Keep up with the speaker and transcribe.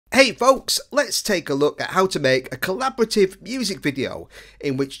Hey folks, let's take a look at how to make a collaborative music video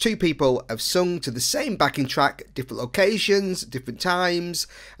in which two people have sung to the same backing track at different locations, different times,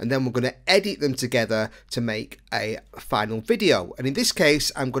 and then we're going to edit them together to make a final video. And in this case,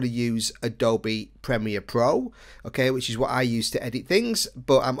 I'm going to use Adobe Premiere Pro, okay, which is what I use to edit things,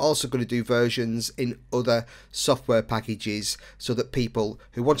 but I'm also going to do versions in other software packages so that people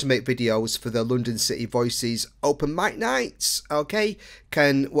who want to make videos for their London City Voices open mic nights, okay,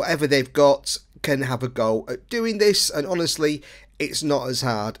 can, whatever they've got, can have a go at doing this. And honestly, it's not as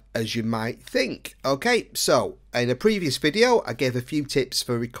hard as you might think. Okay, so in a previous video I gave a few tips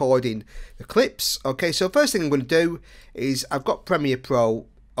for recording the clips. Okay, so first thing I'm going to do is I've got Premiere Pro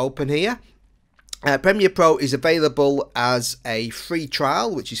open here. Premiere Pro is available as a free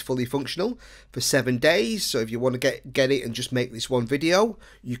trial, which is fully functional for 7 days. So if you want to get it and just make this one video,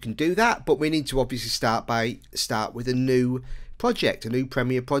 you can do that. But we need to obviously start with a new project, a new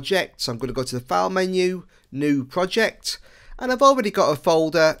Premiere project. So I'm going to go to the File menu, New Project, and I've already got a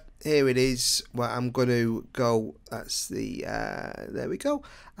folder. Here it is, where I'm going to go. That's the there we go,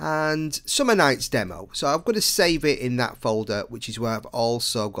 and Summer Nights Demo. So I'm going to save it in that folder, which is where I've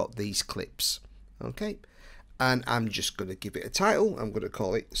also got these clips. Okay, and I'm just going to give it a title. I'm going to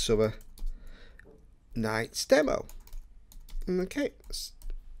call it Summer Nights Demo. Okay,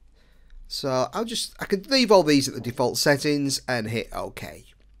 so I can leave all these at the default settings and hit OK.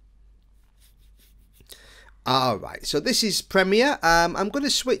 Alright, so this is Premiere. I'm going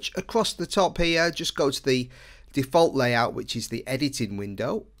to switch across the top here, just go to the default layout, which is the editing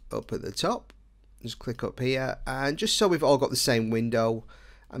window up at the top. Just click up here, and just so we've all got the same window,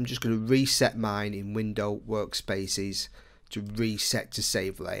 I'm just going to reset mine in Window Workspaces to reset to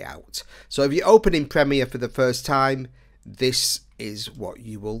save layout. So if you open in Premiere for the first time, this is what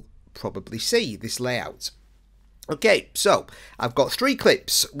you will probably see, this layout. Okay, so I've got 3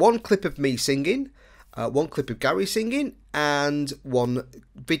 clips. One clip of me singing, one clip of Gary singing, and one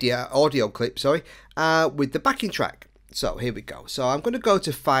audio clip, sorry, with the backing track. So here we go. So I'm going to go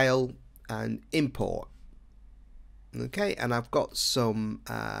to File and Import. Okay, and I've got some,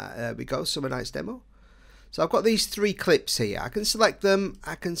 there we go, Summer Nights Demo. So I've got these 3 clips here. I can select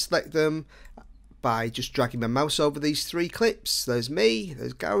them. By just dragging my mouse over these 3 clips. There's me,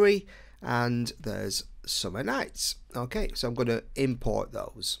 there's Gary, and there's Summer Nights. Okay, so I'm going to import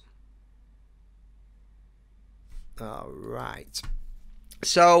those. Alright,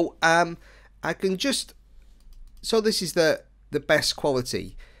 so I can just, so this is the best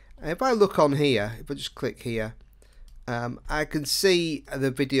quality. If I look on here, if I just click here, I can see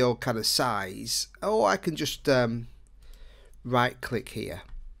the video kind of size. Or I can just right click here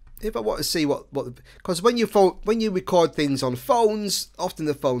if I want to see what because when you record things on phones, often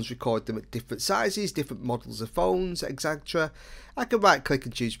the phones record them at different sizes, different models of phones, etc. I can right click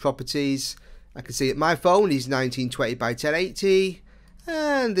and choose properties. I can see that my phone is 1920 by 1080,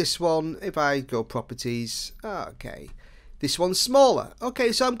 and this one, if I go properties, okay, this one's smaller.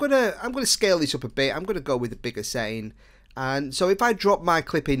 Okay, so I'm gonna scale this up a bit. I'm gonna go with a bigger setting, and so if I drop my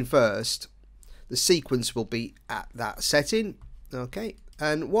clip in first, the sequence will be at that setting. Okay,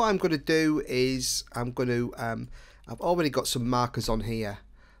 and what I'm going to do is I've already got some markers on here.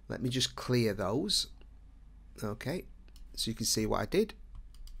 Let me just clear those. Okay, so you can see what I did.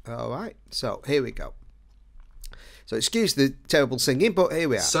 Alright, so here we go. So excuse the terrible singing, but here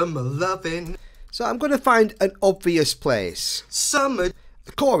we are. Summer loving. So I'm going to find an obvious place. Summer.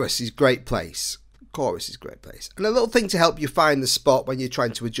 The chorus is great place. Chorus is great place. And a little thing to help you find the spot when you're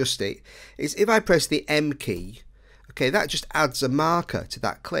trying to adjust it is if I press the M key, okay, that just adds a marker to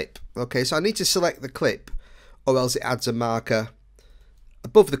that clip. Okay, so I need to select the clip or else it adds a marker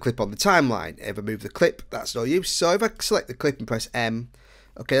above the clip on the timeline. If I move the clip, that's no use. So if I select the clip and press M,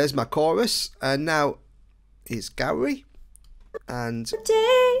 okay, there's my chorus, and now is Gary, and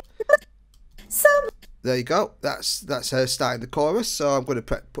there you go. That's her starting the chorus. So I'm going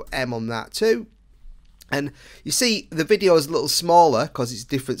to put M on that too. And you see the video is a little smaller because it's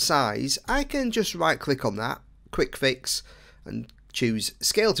different size. I can just right click on that, quick fix, and choose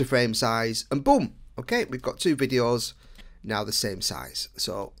scale to frame size, and boom. Okay, we've got 2 videos now the same size.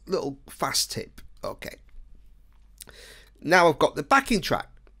 So little fast tip. Okay. Now I've got the backing track.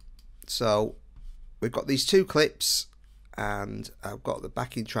 So we've got these 2 clips and I've got the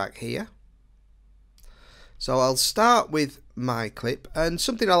backing track here. So I'll start with my clip, and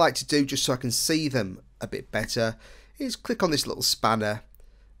something I like to do just so I can see them a bit better is click on this little spanner,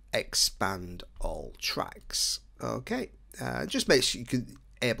 expand all tracks. Okay, just make sure you can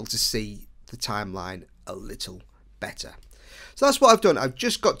able to see the timeline a little better. So that's what I've done. I've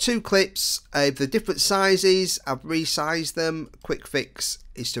just got 2 clips of the different sizes. I've resized them. Quick fix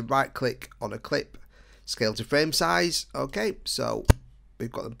is to right click on a clip, scale to frame size. Okay, so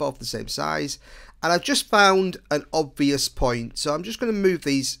we've got them both the same size. And I've just found an obvious point. So I'm just going to move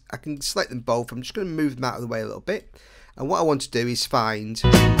these. I can select them both. I'm just going to move them out of the way a little bit. And what I want to do is find...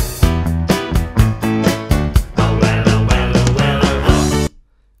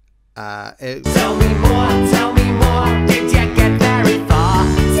 tell me more, did you get very far?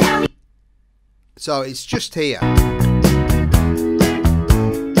 So it's just here.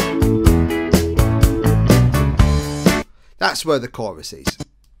 That's where the chorus is.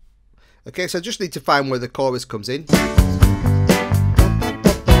 Okay, so I just need to find where the chorus comes in.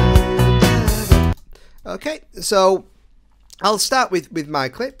 Okay, so I'll start with my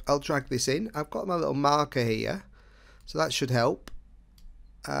clip. I'll drag this in. I've got my little marker here, so that should help.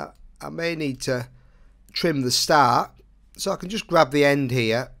 I may need to trim the start, so I can just grab the end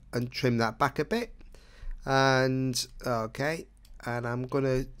here and trim that back a bit. And okay, and I'm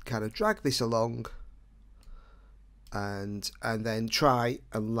gonna kind of drag this along and then try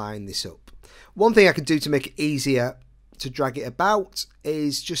and line this up. One thing I can do to make it easier to drag it about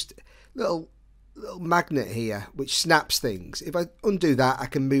is just little magnet here which snaps things. If I undo that, I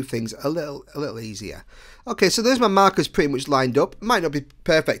can move things a little easier. Okay, so there's my markers pretty much lined up. It might not be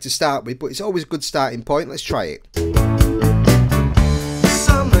perfect to start with, but it's always a good starting point. Let's try it.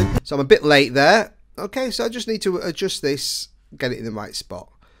 So I'm a bit late there. Okay, so I just need to adjust this, get it in the right spot.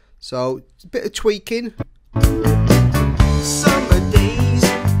 So a bit of tweaking. Summer days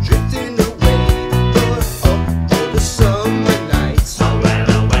drifting away over summer nights.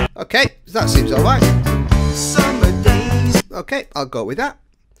 Okay, so that seems alright. Summer days. Okay, I'll go with that.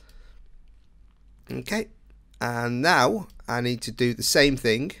 Okay, and now I need to do the same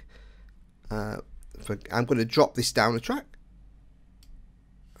thing. I'm going to drop this down a track.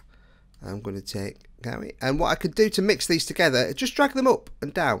 I'm going to take Gary, and what I could do to mix these together is just drag them up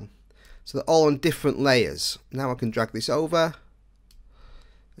and down, so they're all on different layers. Now I can drag this over.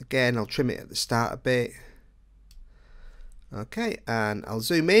 Again, I'll trim it at the start a bit. Okay, and I'll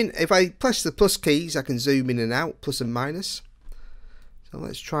zoom in. If I press the plus keys, I can zoom in and out, plus and minus. So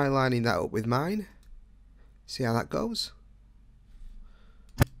let's try lining that up with mine. See how that goes.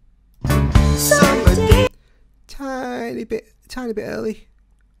 Tiny bit early.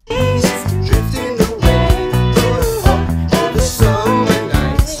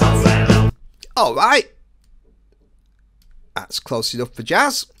 Alright, that's close enough for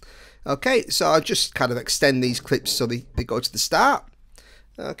jazz. Okay, so I'll just kind of extend these clips so they go to the start.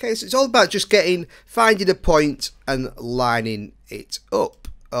 Okay, so it's all about just finding a point and lining it up.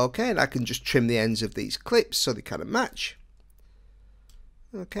 Okay, and I can just trim the ends of these clips so they kind of match.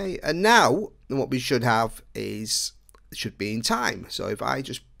 Okay, and now what we should have is, it should be in time. So if I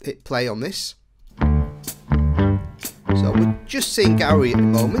just hit play on this. So we're just seeing Gary at the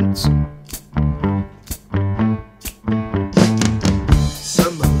moment.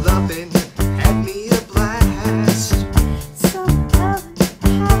 Summer loving had me a blast. Summer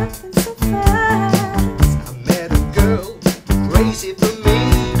loving happened so fast. I met a girl crazy for me.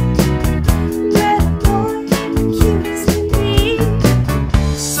 Met a boy cute as can be.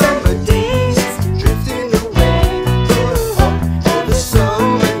 Summer days drifting away over the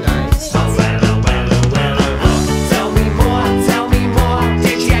summer nights. Tell me more,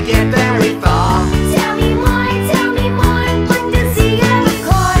 did you get very far? Tell me more, what does he have a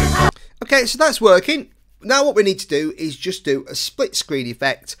chord? Okay, so that's working. Now what we need to do is just do a split screen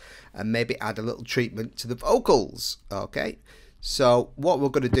effect and maybe add a little treatment to the vocals. Okay, so what we're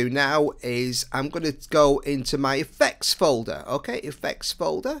going to do now is I'm going to go into my effects folder. Okay, effects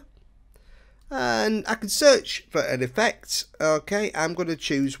folder, and I can search for an effect. Okay, I'm going to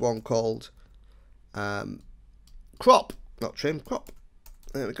choose one called crop, not trim, crop.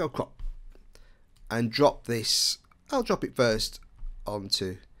 There we go, crop, and drop this. I'll drop it first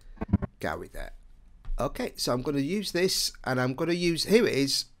onto Gary there. Okay, so I'm going to use this, and I'm going to use, here it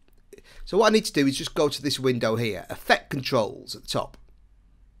is. So what I need to do is just go to this window here, effect controls at the top.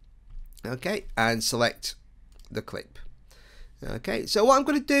 Okay, and select the clip. Okay, so what I'm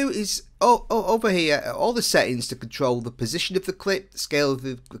going to do is over here, all the settings to control the position of the clip, the scale of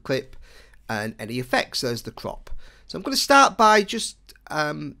the clip, and any effects. There's the crop. So I'm going to start by just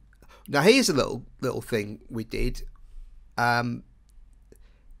now here's a little thing we did.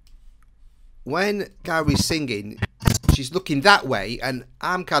 When Gary's singing, she's looking that way and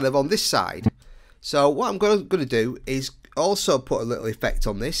I'm kind of on this side. So what I'm going to do is also put a little effect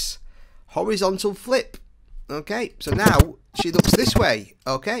on this horizontal flip. Okay, so now she looks this way.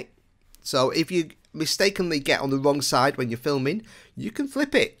 Okay, so if you mistakenly get on the wrong side when you're filming, you can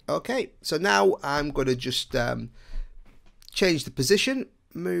flip it. Okay, so now I'm going to just change the position,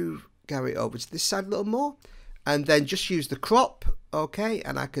 move Gary over to this side a little more, and then just use the crop. Okay,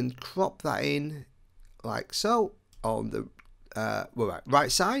 and I can crop that in like so on the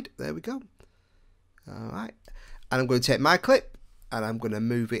right side. There we go. All right, and I'm going to take my clip and I'm going to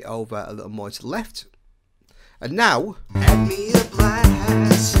move it over a little more to the left. And now I'm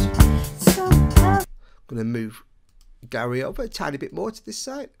going to move Gary over a tiny bit more to this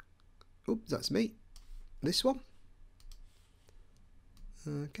side. Oops, that's me. This one.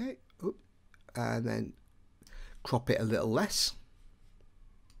 Okay. Oops. And then crop it a little less.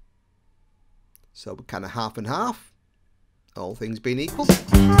 So we're kind of half and half. All things being equal.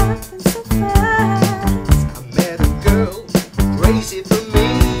 I met a girl crazy for me.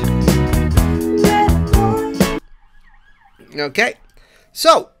 Okay,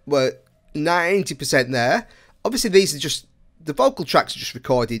 so we're 90% there. Obviously these are just, the vocal tracks are just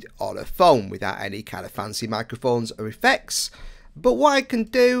recorded on a phone without any kind of fancy microphones or effects. But what I can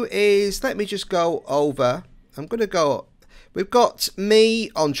do is, let me just go over, I'm going to go, we've got me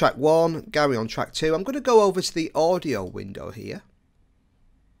on track 1, Gary on track 2. I'm going to go over to the audio window here.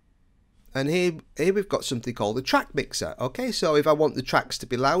 And here we've got something called a track mixer. Okay, so if I want the tracks to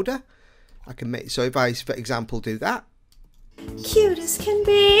be louder, I can make, so if I, for example, do that. Cute as can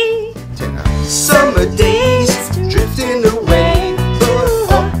be. Summer days drifting away.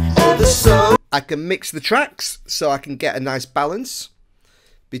 The sun. I can mix the tracks so I can get a nice balance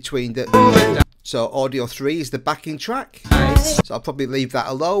between the. So audio 3 is the backing track. So I'll probably leave that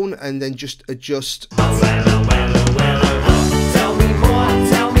alone and then just adjust. Tell me more.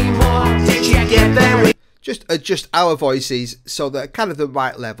 Did you get there? Just adjust our voices so they're kind of the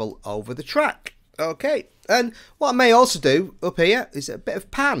right level over the track. Okay. And what I may also do up here is a bit of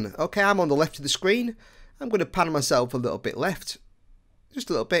pan. Okay, I'm on the left of the screen. I'm going to pan myself a little bit left. Just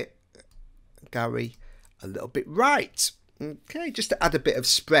a little bit. Gary, a little bit right. Okay, just to add a bit of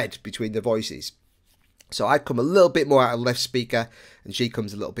spread between the voices. So I come a little bit more out of the left speaker and she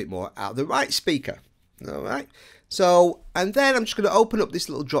comes a little bit more out of the right speaker. All right. So, and then I'm just going to open up this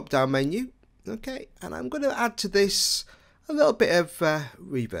little drop down menu. Okay, and I'm going to add to this a little bit of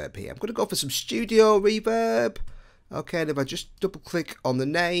reverb here. I'm going to go for some studio reverb. Okay, and if I just double click on the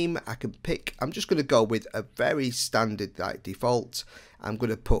name, I can pick, I'm just going to go with a very standard like default. I'm going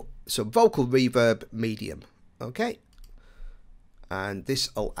to put some vocal reverb medium. Okay, and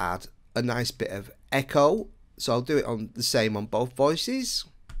this will add a nice bit of echo. So I'll do it on the same on both voices.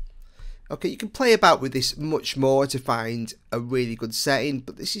 Okay, you can play about with this much more to find a really good setting,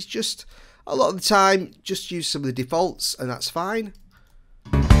 but this is just, a lot of the time, just use some of the defaults and that's fine.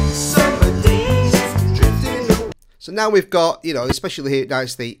 So now we've got, you know, especially here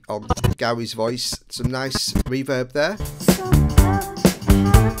nicely on Gary's voice, some nice reverb there.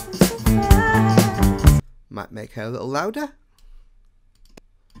 Might make her a little louder.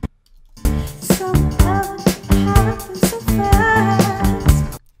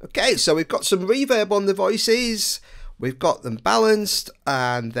 Okay, so we've got some reverb on the voices. We've got them balanced,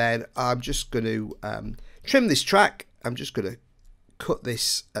 and then I'm just going to trim this track. I'm just going to cut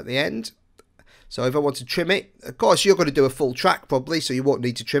this at the end. So if I want to trim it, of course you're going to do a full track probably, so you won't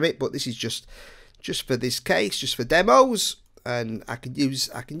need to trim it. But this is just for this case, just for demos, and I can use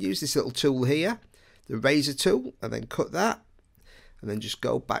this little tool here, the razor tool, and then cut that, and then just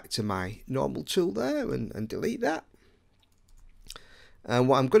go back to my normal tool there and delete that. And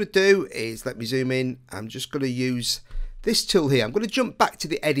what I'm going to do is, let me zoom in. I'm just going to use this tool here. I'm going to jump back to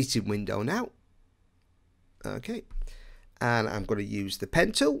the editing window now. Okay, and I'm going to use the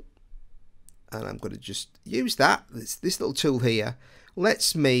pen tool, and I'm going to just use that. This little tool here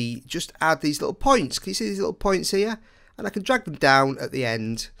lets me just add these little points. Can you see these little points here? And I can drag them down at the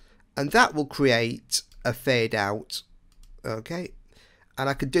end, and that will create a fade out. Okay, and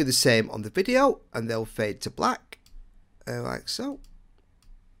I can do the same on the video, and they'll fade to black, like so.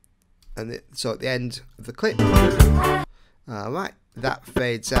 And so at the end of the clip, alright, that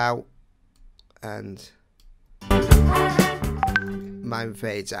fades out, and mine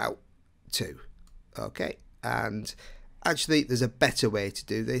fades out too. Okay, and actually there's a better way to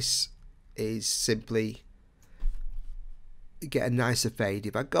do this, is simply get a nicer fade.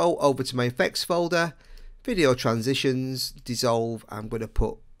 If I go over to my effects folder, video transitions, dissolve, I'm going to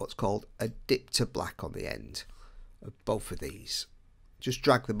put what's called a dip to black on the end of both of these. Just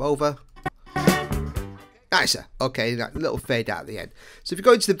drag them over. Nicer. Okay, that little fade out at the end. So if you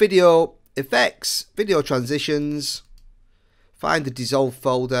go into the video effects, video transitions, find the dissolve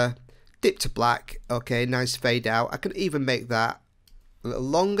folder, dip to black. Okay, nice fade out. I can even make that a little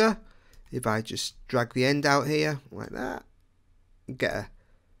longer if I just drag the end out here like that, get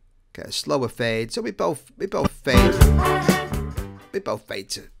a slower fade, so we both fade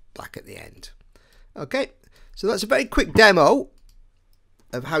to black at the end. Okay, so that's a very quick demo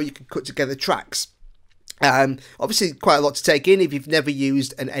of how you can cut together tracks. Obviously quite a lot to take in if you've never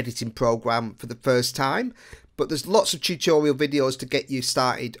used an editing program for the first time, but there's lots of tutorial videos to get you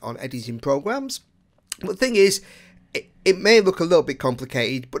started on editing programs. But the thing is, it may look a little bit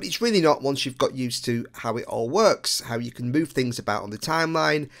complicated, but it's really not once you've got used to how it all works, how you can move things about on the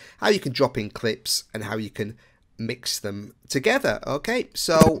timeline, how you can drop in clips, and how you can mix them together. Okay,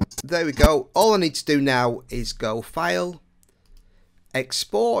 so there we go. All I need to do now is go File,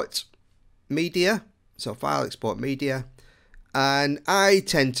 Export, Media. So File, Export, Media. And I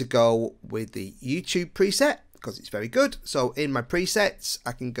tend to go with the YouTube preset because it's very good. So in my presets,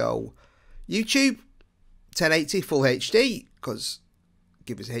 I can go YouTube 1080 Full HD because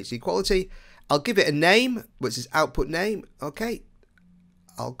give us HD quality. I'll give it a name, which is output name. Okay,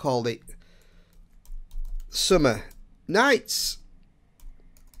 I'll call it Summer Nights.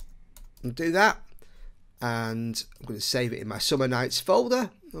 I'll do that, and I'm going to save it in my Summer Nights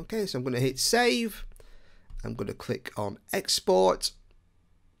folder. Okay, so I'm going to hit save. I'm going to click on export,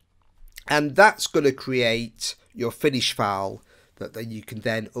 and that's going to create your finished file that you can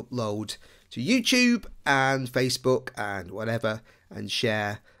then upload to YouTube and Facebook and whatever, and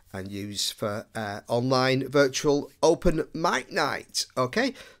share and use for online virtual open mic night.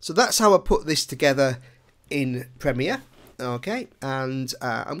 Okay, so that's how I put this together in Premiere. Okay, and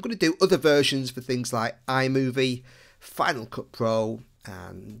I'm going to do other versions for things like iMovie, Final Cut Pro,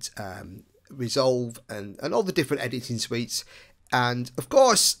 and Resolve, and all the different editing suites. And of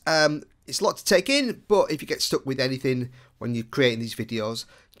course, it's a lot to take in, but if you get stuck with anything when you're creating these videos,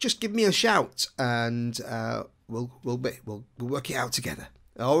 just give me a shout, and we'll work it out together.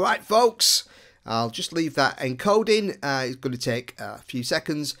 All right, folks. I'll just leave that encoding. It's going to take a few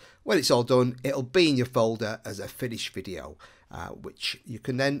seconds. When it's all done, it'll be in your folder as a finished video, which you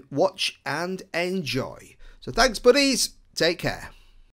can then watch and enjoy. So thanks, buddies. Take care.